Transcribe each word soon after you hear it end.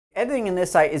editing an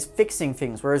essay is fixing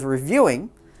things, whereas reviewing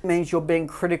means you're being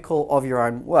critical of your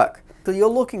own work. So you're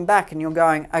looking back and you're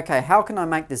going, okay, how can I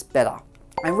make this better?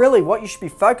 And really what you should be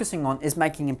focusing on is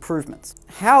making improvements.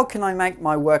 How can I make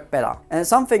my work better? And it's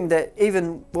something that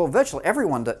even, well, virtually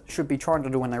everyone that should be trying to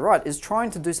do when they write is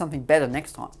trying to do something better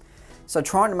next time. So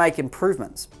trying to make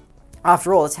improvements.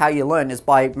 After all, that's how you learn, is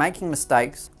by making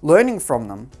mistakes, learning from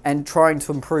them, and trying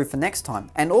to improve for next time.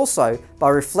 And also by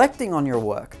reflecting on your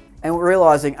work and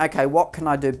realizing, okay, what can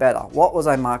I do better? What was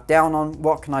I marked down on?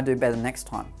 What can I do better next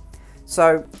time?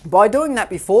 So by doing that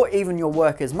before even your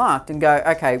work is marked and go,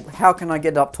 okay, how can I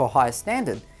get it up to a higher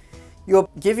standard? You're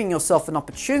giving yourself an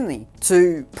opportunity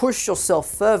to push yourself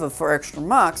further for extra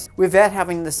marks without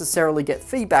having to necessarily get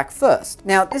feedback first.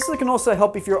 Now, this can also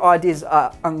help if your ideas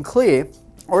are unclear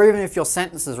or even if your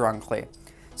sentences are unclear.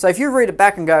 So if you read it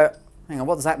back and go, hang on,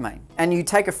 what does that mean? And you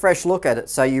take a fresh look at it.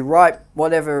 So you write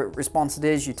whatever response it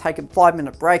is, you take a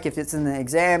 5-minute break. If it's in the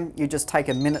exam, you just take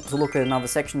a minute to look at another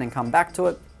section and come back to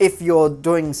it. If you're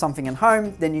doing something at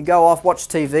home, then you go off, watch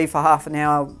TV for half an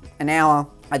hour,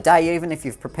 a day even, if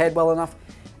you've prepared well enough,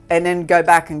 and then go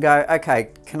back and go,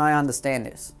 okay, can I understand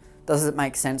this? Does it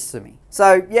make sense to me?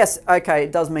 So yes, okay,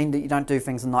 it does mean that you don't do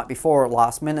things the night before or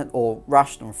last minute or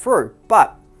rush them through,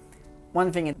 but one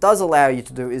thing it does allow you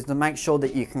to do is to make sure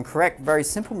that you can correct very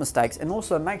simple mistakes and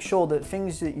also make sure that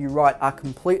things that you write are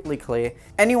completely clear.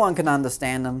 Anyone can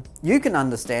understand them. You can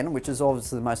understand them, which is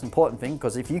obviously the most important thing,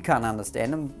 because if you can't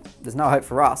understand them, there's no hope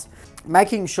for us.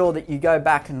 Making sure that you go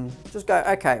back and just go,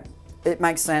 okay, it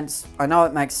makes sense. I know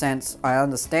it makes sense. I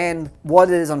understand what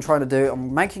it is I'm trying to do.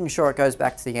 I'm making sure it goes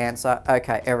back to the answer.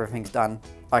 Okay, everything's done.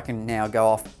 I can now go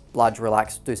off, bludge,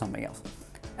 relax, do something else.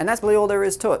 And that's really all there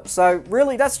is to it. So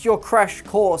really, that's your crash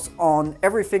course on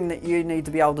everything that you need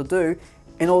to be able to do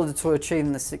in order to achieve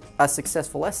a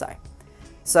successful essay.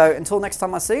 So until next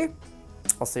time I see you,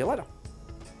 I'll see you later.